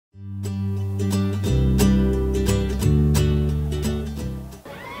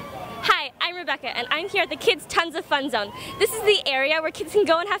Hi, I'm Rebecca, and I'm here at the Kids Tons of Fun Zone. This is the area where kids can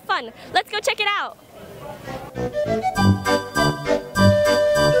go and have fun. Let's go check it out.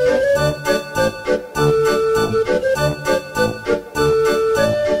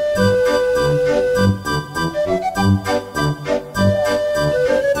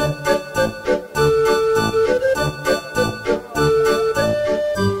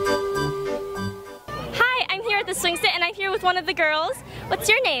 With one of the girls. What's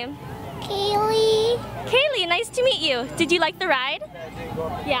your name? Kaylee. Kaylee, nice to meet you. Did you like the ride?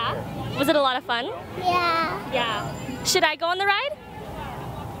 Yeah? Was it a lot of fun? Yeah. Yeah. Should I go on the ride?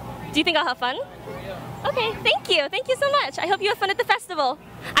 Do you think I'll have fun? Okay, thank you. Thank you so much. I hope you have fun at the festival.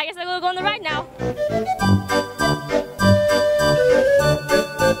 I guess I'll go on the ride now.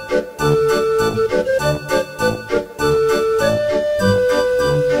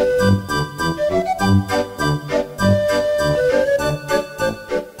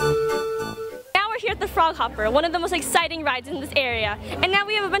 Hopper, one of the most exciting rides in this area. And now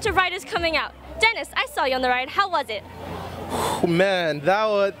we have a bunch of riders coming out. Dennis, I saw you on the ride. How was it? Oh, man, that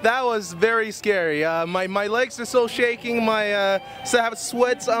was very scary. My legs are so shaking. So I have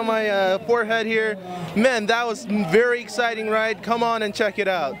sweats on my forehead here. Man, that was a very exciting ride. Come on and check it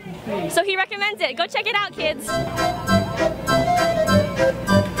out. So he recommends it. Go check it out, kids.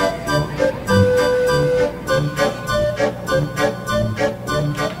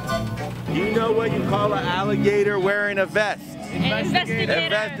 What you call an alligator wearing a vest?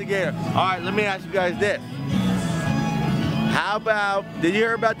 Investigator. All right, let me ask you guys this. How about, did you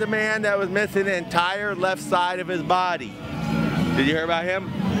hear about the man that was missing the entire left side of his body? Did you hear about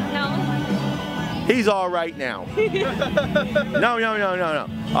him? No. He's all right now. No.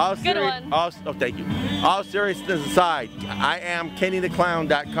 Good one. Oh, thank you. All seriousness aside, I am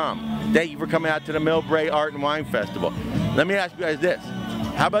KennyTheClown.com. Thank you for coming out to the Millbrae Art and Wine Festival. Let me ask you guys this.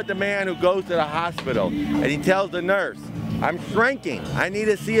 How about the man who goes to the hospital and he tells the nurse, I'm shrinking, I need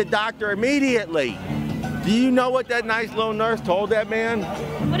to see a doctor immediately. Do you know what that nice little nurse told that man?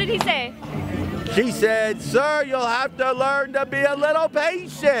 What did he say? She said, sir, you'll have to learn to be a little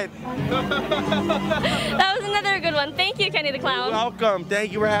patient. That was another good one. Thank you, Kenny the Clown. You're welcome.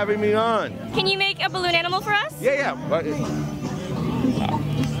 Thank you for having me on. Can you make a balloon animal for us? Yeah.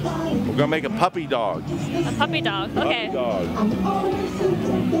 We're gonna make a puppy dog. A puppy dog, okay. Puppy dog.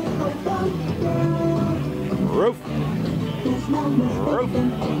 Roof.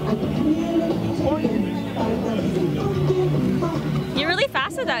 You're really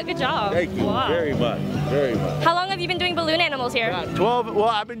fast with that, good job. Thank you, wow. Very much. How long have you been doing balloon animals here? About 12, well,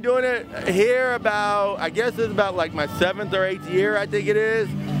 I've been doing it here about, I guess it's about like my 7th or 8th year, I think it is.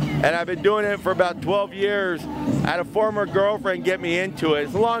 And I've been doing it for about 12 years. I had a former girlfriend get me into it.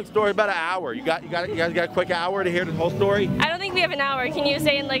 It's a long story, about an hour. You guys got a quick hour to hear the whole story? I don't think we have an hour. Can you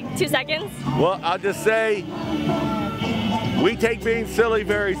say in like 2 seconds? Well, I'll just say, we take being silly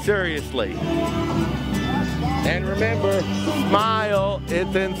very seriously. And remember, smile,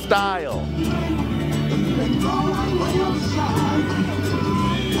 it's in style.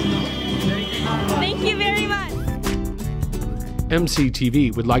 Thank you very much.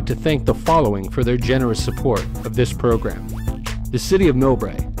 MCTV would like to thank the following for their generous support of this program. The City of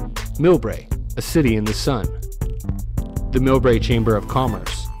Millbrae. Millbrae, a city in the sun. The Millbrae Chamber of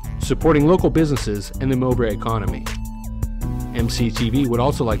Commerce, supporting local businesses and the Millbrae economy. MCTV would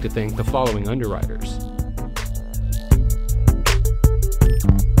also like to thank the following underwriters.